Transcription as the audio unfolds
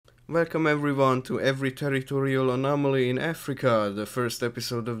Welcome everyone to every territorial anomaly in Africa, the first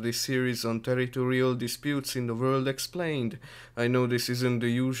episode of this series on territorial disputes in the world explained. I know this isn't the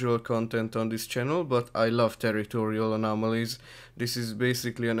usual content on this channel, but I love territorial anomalies. This is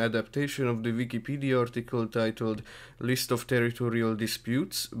basically an adaptation of the Wikipedia article titled List of Territorial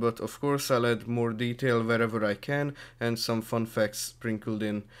Disputes, but of course I'll add more detail wherever I can and some fun facts sprinkled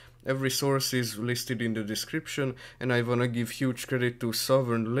in. Every source is listed in the description, and I wanna give huge credit to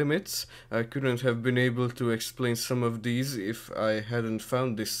Sovereign Limits. I couldn't have been able to explain some of these if I hadn't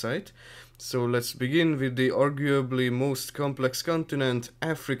found this site. So let's begin with the arguably most complex continent,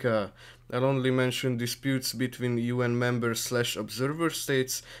 Africa. I'll only mention disputes between UN member/observer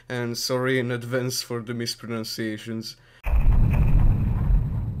states, and sorry in advance for the mispronunciations.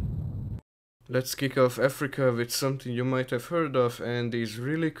 Let's kick off Africa with something you might have heard of and is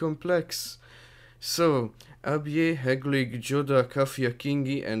really complex. So, Abyei, Heglig, Jodha, Kafia,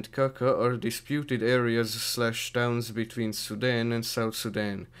 Kingi and Kaka are disputed areas/towns between Sudan and South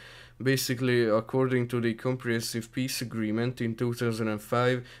Sudan. Basically, according to the Comprehensive Peace Agreement in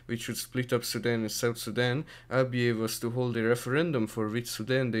 2005, which would split up Sudan and South Sudan, Abyei was to hold a referendum for which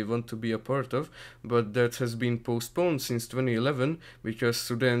Sudan they want to be a part of, but that has been postponed since 2011 because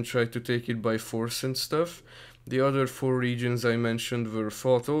Sudan tried to take it by force and stuff. The other four regions I mentioned were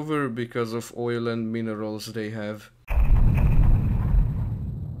fought over because of oil and minerals they have.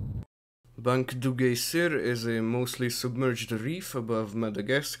 Banc du Geyser is a mostly submerged reef above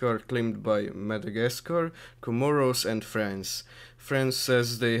Madagascar claimed by Madagascar, Comoros and France. France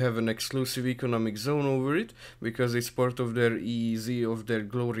says they have an exclusive economic zone over it because it's part of their EEZ of their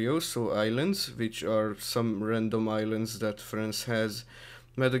Glorioso Islands, which are some random islands that France has.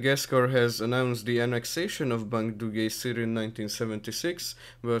 Madagascar has announced the annexation of Banc du Geyser in 1976,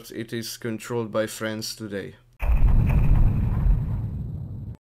 but it is controlled by France today.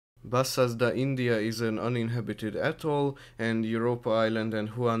 Bassas da India is an uninhabited atoll, and Europa Island and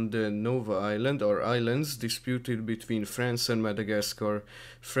Juan de Nova Island are islands disputed between France and Madagascar.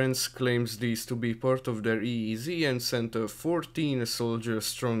 France claims these to be part of their EEZ and sent a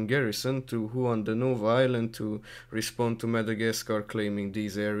 14-soldier-strong garrison to Juan de Nova Island to respond to Madagascar claiming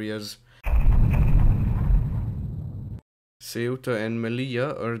these areas. Ceuta and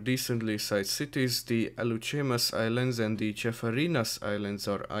Melilla are decently sized cities, the Alhucemas Islands and the Chafarinas Islands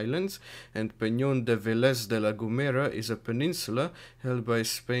are islands, and Peñón de Vélez de la Gomera is a peninsula held by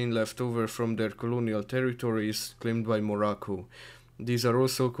Spain left over from their colonial territories claimed by Morocco. These are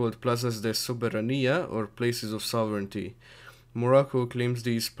also called Plazas de soberanía, or places of sovereignty. Morocco claims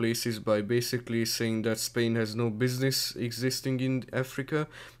these places by basically saying that Spain has no business existing in Africa,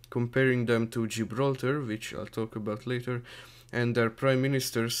 comparing them to Gibraltar, which I'll talk about later, and their prime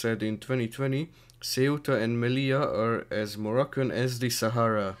minister said in 2020, Ceuta and Melilla are as Moroccan as the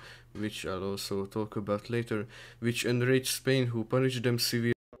Sahara, which I'll also talk about later, which enraged Spain, who punished them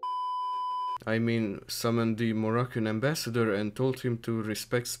severely. Summoned the Moroccan ambassador and told him to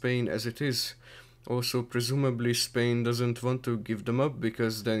respect Spain as it is. Also, presumably Spain doesn't want to give them up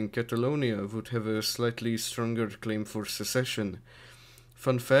because then Catalonia would have a slightly stronger claim for secession.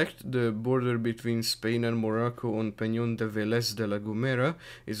 Fun fact, the border between Spain and Morocco on Peñón de Vélez de la Gomera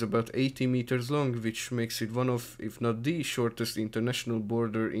is about 80 meters long, which makes it one of, if not the shortest international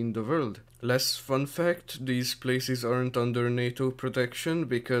border in the world. Less fun fact, these places aren't under NATO protection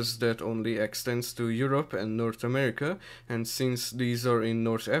because that only extends to Europe and North America, and since these are in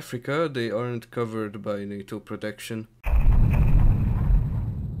North Africa, they aren't covered by NATO protection.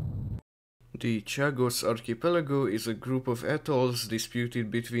 The Chagos archipelago is a group of atolls disputed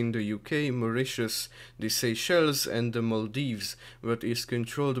between the UK, Mauritius, the Seychelles and the Maldives, but is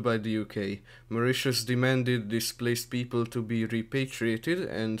controlled by the UK. Mauritius demanded displaced people to be repatriated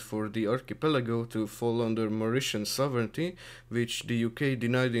and for the archipelago to fall under Mauritian sovereignty, which the UK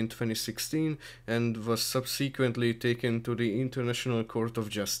denied in 2016 and was subsequently taken to the International Court of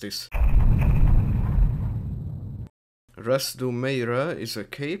Justice. Ras Doumeira is a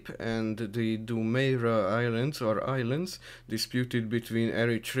cape, and the Doumeira Islands are islands disputed between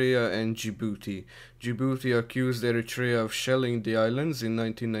Eritrea and Djibouti. Djibouti accused Eritrea of shelling the islands in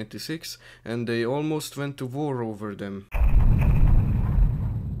 1996, and they almost went to war over them.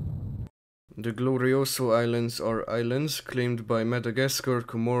 The Glorioso Islands are islands claimed by Madagascar,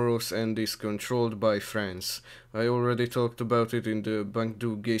 Comoros, and is controlled by France. I already talked about it in the Banc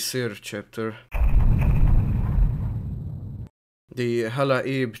du Geyser chapter. The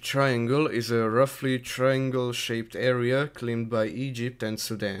Hala'ib Triangle is a roughly triangle-shaped area claimed by Egypt and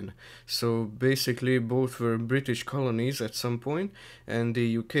Sudan. So basically both were British colonies at some point, and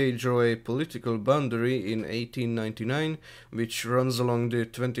the UK drew a political boundary in 1899 which runs along the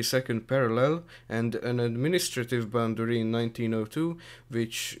 22nd parallel, and an administrative boundary in 1902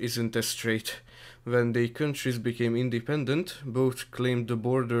 which isn't as straight. When the countries became independent, both claimed the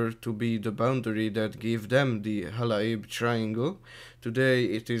border to be the boundary that gave them the Hala'ib Triangle. Today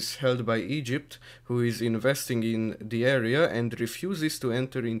it is held by Egypt, who is investing in the area and refuses to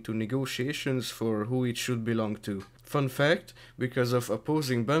enter into negotiations for who it should belong to. Fun fact, because of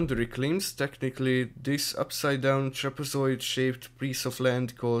opposing boundary claims, technically this upside-down trapezoid-shaped piece of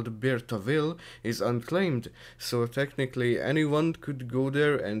land called Bertaville is unclaimed, so technically anyone could go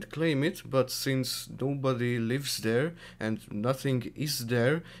there and claim it, but since nobody lives there and nothing is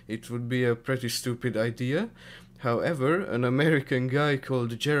there, it would be a pretty stupid idea. However, an American guy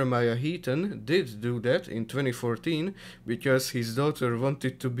called Jeremiah Heaton did do that in 2014 because his daughter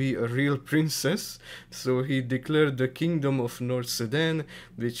wanted to be a real princess, so he declared the Kingdom of North Sudan,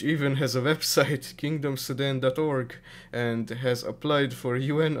 which even has a website, kingdomsudan.org, and has applied for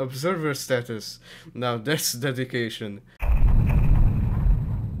UN observer status. Now that's dedication.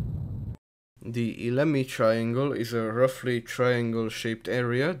 The Ilemi Triangle is a roughly triangle-shaped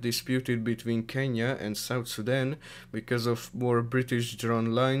area disputed between Kenya and South Sudan because of more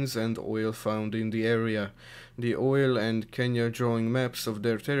British-drawn lines and oil found in the area. The oil and Kenya drawing maps of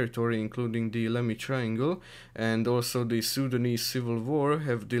their territory, including the Ilemi Triangle, and also the Sudanese Civil War,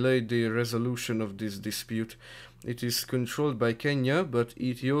 have delayed the resolution of this dispute. It is controlled by Kenya, but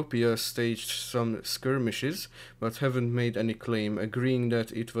Ethiopia staged some skirmishes, but haven't made any claim, agreeing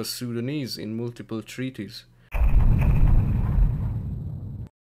that it was Sudanese in multiple treaties.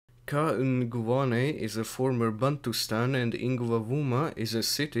 KaNgwane is a former Bantustan, and Ingwavuma is a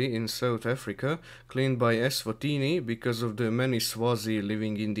city in South Africa claimed by Eswatini because of the many Swazi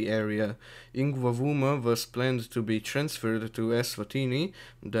living in the area. Ingwavuma was planned to be transferred to Eswatini,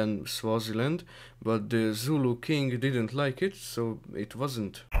 then Swaziland, but the Zulu king didn't like it, so it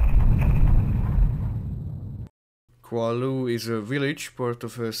wasn't. Koalou is a village part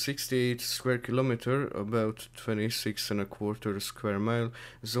of a 68 square kilometer, about 26.25 square mile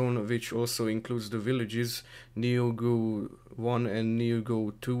zone, which also includes the villages Niogo 1 and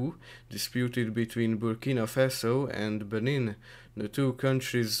Niogo 2, disputed between Burkina Faso and Benin. The two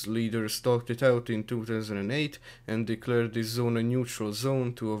countries' leaders talked it out in 2008 and declared this zone a neutral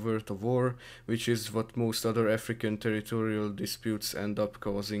zone to avert a war, which is what most other African territorial disputes end up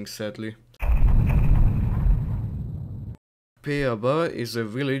causing, sadly. Kpéaba is a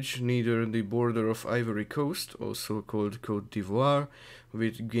village near the border of Ivory Coast, also called Côte d'Ivoire,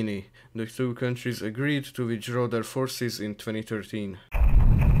 with Guinea. The two countries agreed to withdraw their forces in 2013.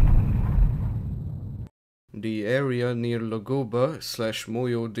 The area near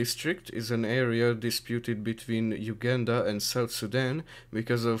Logoba/Moyo district is an area disputed between Uganda and South Sudan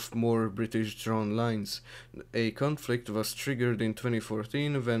because of more British-drawn lines. A conflict was triggered in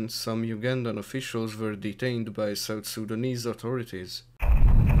 2014 when some Ugandan officials were detained by South Sudanese authorities.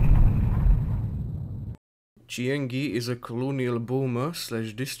 Chiengi is a colonial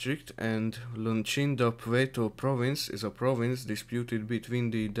boma/district, and Lunchinda-Pweto province is a province disputed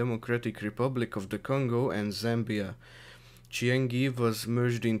between the Democratic Republic of the Congo and Zambia. Chiengi was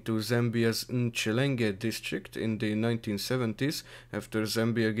merged into Zambia's Nchelenge district in the 1970s after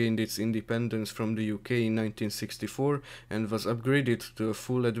Zambia gained its independence from the UK in 1964 and was upgraded to a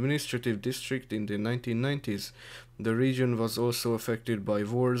full administrative district in the 1990s. The region was also affected by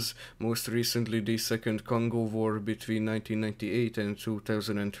wars, most recently the Second Congo War between 1998 and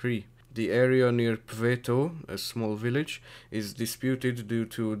 2003. The area near Pweto, a small village, is disputed due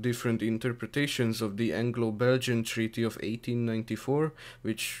to different interpretations of the Anglo-Belgian Treaty of 1894,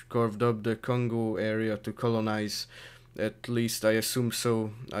 which carved up the Congo area to colonize. At least I assume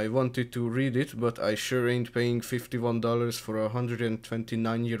so. I wanted to read it, but I sure ain't paying $51 for a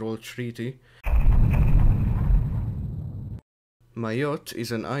 129-year-old treaty. Mayotte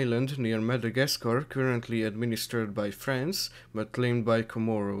is an island near Madagascar currently administered by France, but claimed by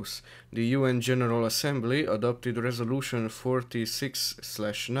Comoros. The UN General Assembly adopted Resolution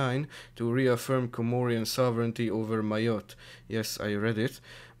 46/9 to reaffirm Comorian sovereignty over Mayotte. Yes, I read it.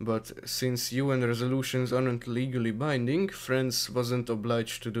 But since UN resolutions aren't legally binding, France wasn't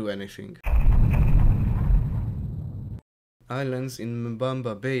obliged to do anything. Islands in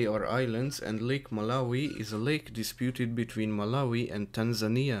Mbamba Bay are islands, and Lake Malawi is a lake disputed between Malawi and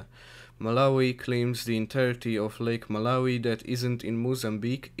Tanzania. Malawi claims the entirety of Lake Malawi that isn't in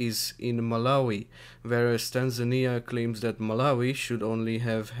Mozambique is in Malawi, whereas Tanzania claims that Malawi should only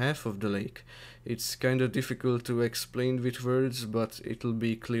have half of the lake. It's kinda difficult to explain with words, but it'll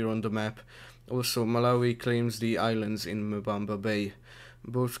be clear on the map. Also, Malawi claims the islands in Mbamba Bay.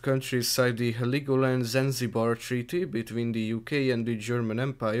 Both countries cite the Heligoland-Zanzibar Treaty between the UK and the German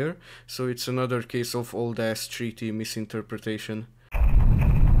Empire, so it's another case of old-ass treaty misinterpretation.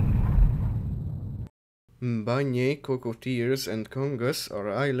 Mbanye, Cocotiers and Congas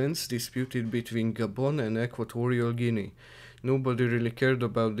are islands disputed between Gabon and Equatorial Guinea. Nobody really cared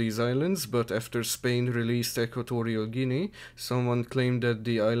about these islands, but after Spain released Equatorial Guinea, someone claimed that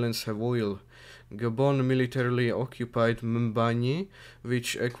the islands have oil. Gabon militarily occupied Mbanye,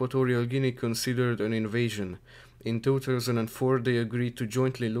 which Equatorial Guinea considered an invasion. In 2004 they agreed to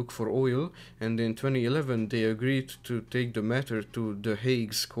jointly look for oil, and in 2011 they agreed to take the matter to The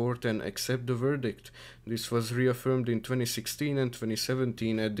Hague's court and accept the verdict. This was reaffirmed in 2016 and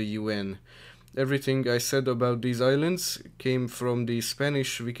 2017 at the UN. Everything I said about these islands came from the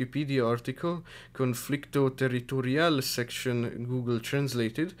Spanish Wikipedia article Conflicto Territorial section Google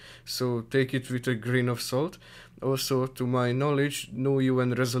translated, so take it with a grain of salt. Also, to my knowledge, no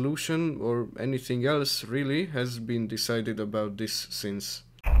UN resolution or anything else really has been decided about this since.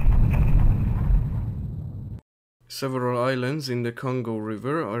 Several islands in the Congo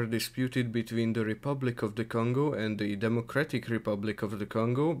River are disputed between the Republic of the Congo and the Democratic Republic of the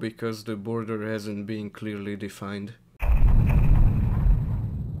Congo because the border hasn't been clearly defined.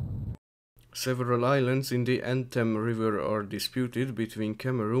 Several islands in the Anthem River are disputed between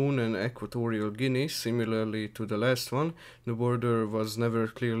Cameroon and Equatorial Guinea. Similarly to the last one, the border was never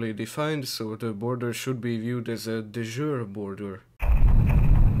clearly defined, so the border should be viewed as a de jure border.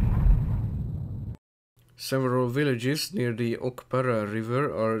 Several villages near the Okpara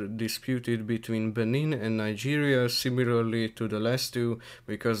River are disputed between Benin and Nigeria, similarly to the last two,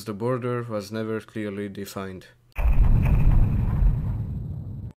 because the border was never clearly defined.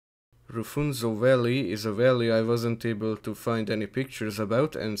 Rufunzo Valley is a valley I wasn't able to find any pictures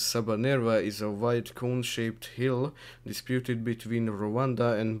about, and Sabanerva is a wide cone-shaped hill disputed between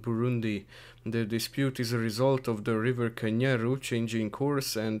Rwanda and Burundi. The dispute is a result of the river Kanyaru changing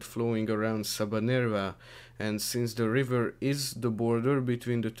course and flowing around Sabanerva, and since the river is the border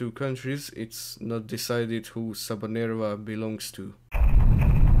between the two countries, it's not decided who Sabanerva belongs to.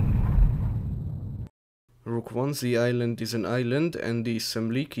 Rukwanzi Island is an island, and the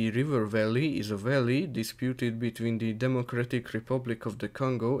Semliki River Valley is a valley disputed between the Democratic Republic of the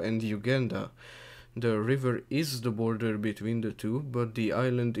Congo and Uganda. The river is the border between the two, but the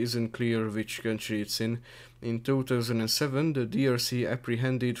island isn't clear which country it's in. In 2007, the DRC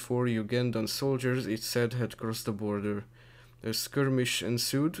apprehended 4 Ugandan soldiers it said had crossed the border. A skirmish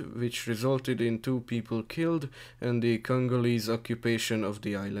ensued, which resulted in 2 people killed and the Congolese occupation of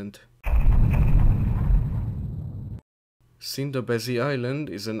the island. Sindabezi Island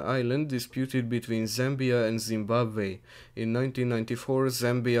is an island disputed between Zambia and Zimbabwe. In 1994,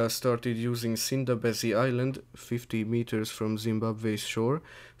 Zambia started using Sindabezi Island, 50 meters from Zimbabwe's shore,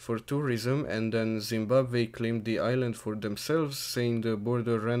 for tourism, and then Zimbabwe claimed the island for themselves, saying the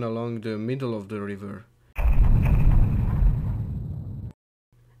border ran along the middle of the river.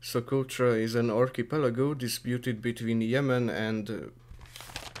 Socotra is an archipelago disputed between Yemen and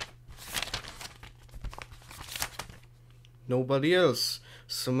nobody else.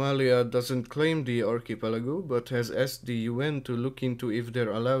 Somalia doesn't claim the archipelago, but has asked the UN to look into if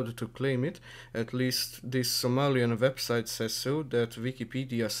they're allowed to claim it. At least this Somalian website says so, that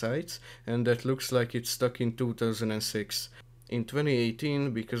Wikipedia cites, and that looks like it's stuck in 2006. In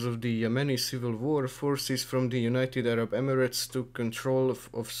 2018, because of the Yemeni civil war, forces from the United Arab Emirates took control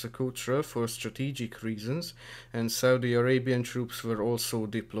of Socotra for strategic reasons, and Saudi Arabian troops were also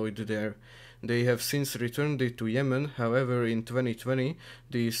deployed there. They have since returned it to Yemen. However, in 2020,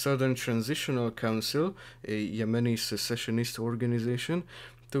 the Southern Transitional Council, a Yemeni secessionist organization,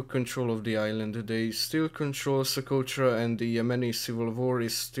 took control of the island. They still control Socotra, and the Yemeni civil war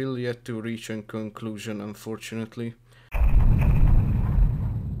is still yet to reach a conclusion, unfortunately.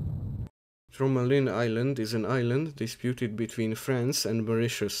 Tromelin Island is an island disputed between France and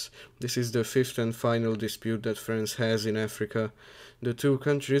Mauritius. This is the 5th and final dispute that France has in Africa. The two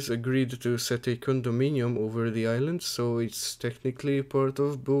countries agreed to set a condominium over the island, so it's technically part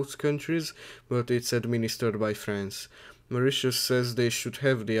of both countries, but it's administered by France. Mauritius says they should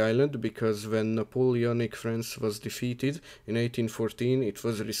have the island because when Napoleonic France was defeated in 1814, it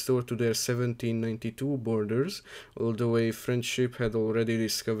was restored to their 1792 borders, although a French ship had already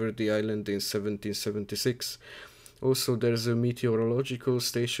discovered the island in 1776. Also, there's a meteorological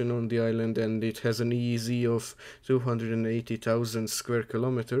station on the island, and it has an EEZ of 280,000 square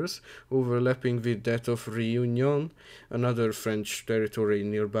kilometers, overlapping with that of Réunion, another French territory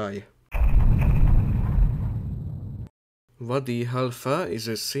nearby. Wadi Halfa is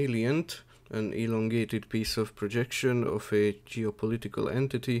a salient, an elongated piece of projection of a geopolitical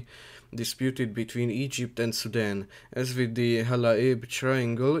entity disputed between Egypt and Sudan. As with the Hala'ib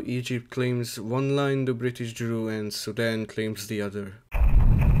Triangle, Egypt claims one line the British drew and Sudan claims the other.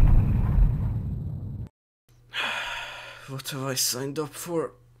 What have I signed up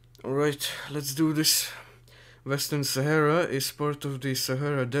for? Alright, let's do this. Western Sahara is part of the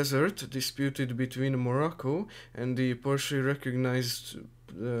Sahara Desert, disputed between Morocco and the partially recognized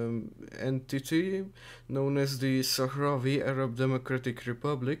entity known as the Sahrawi Arab Democratic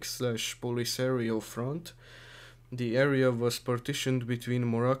Republic / Polisario Front. The area was partitioned between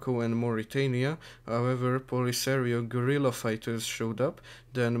Morocco and Mauritania. However, Polisario guerrilla fighters showed up,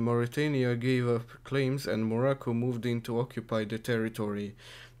 then Mauritania gave up claims and Morocco moved in to occupy the territory.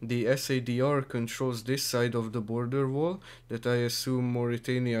 The SADR controls this side of the border wall that I assume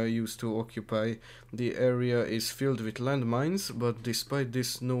Mauritania used to occupy. The area is filled with landmines, but despite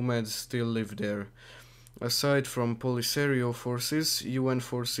this, nomads still live there. Aside from Polisario forces, UN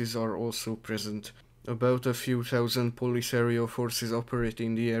forces are also present. About a few thousand Polisario forces operate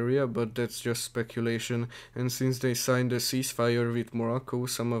in the area, but that's just speculation, and since they signed a ceasefire with Morocco,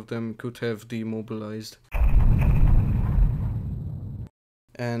 some of them could have demobilized.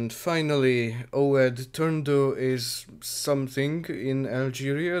 And finally, Oued Tourndo is something in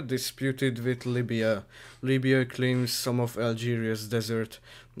Algeria disputed with Libya. Libya claims some of Algeria's desert.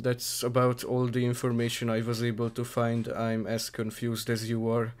 That's about all the information I was able to find. I'm as confused as you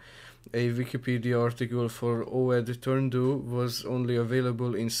are. A Wikipedia article for Oued Tourndo was only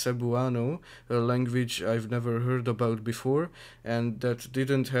available in Cebuano, a language I've never heard about before, and that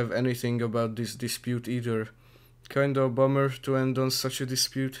didn't have anything about this dispute either. Kinda a bummer to end on such a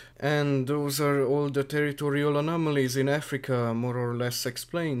dispute. And those are all the territorial anomalies in Africa, more or less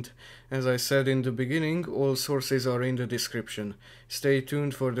explained. As I said in the beginning, all sources are in the description. Stay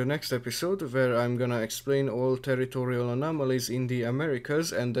tuned for the next episode, where I'm gonna explain all territorial anomalies in the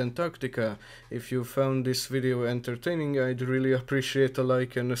Americas and Antarctica. If you found this video entertaining, I'd really appreciate a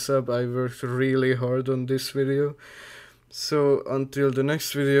like and a sub. I worked really hard on this video. So, until the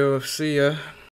next video, see ya!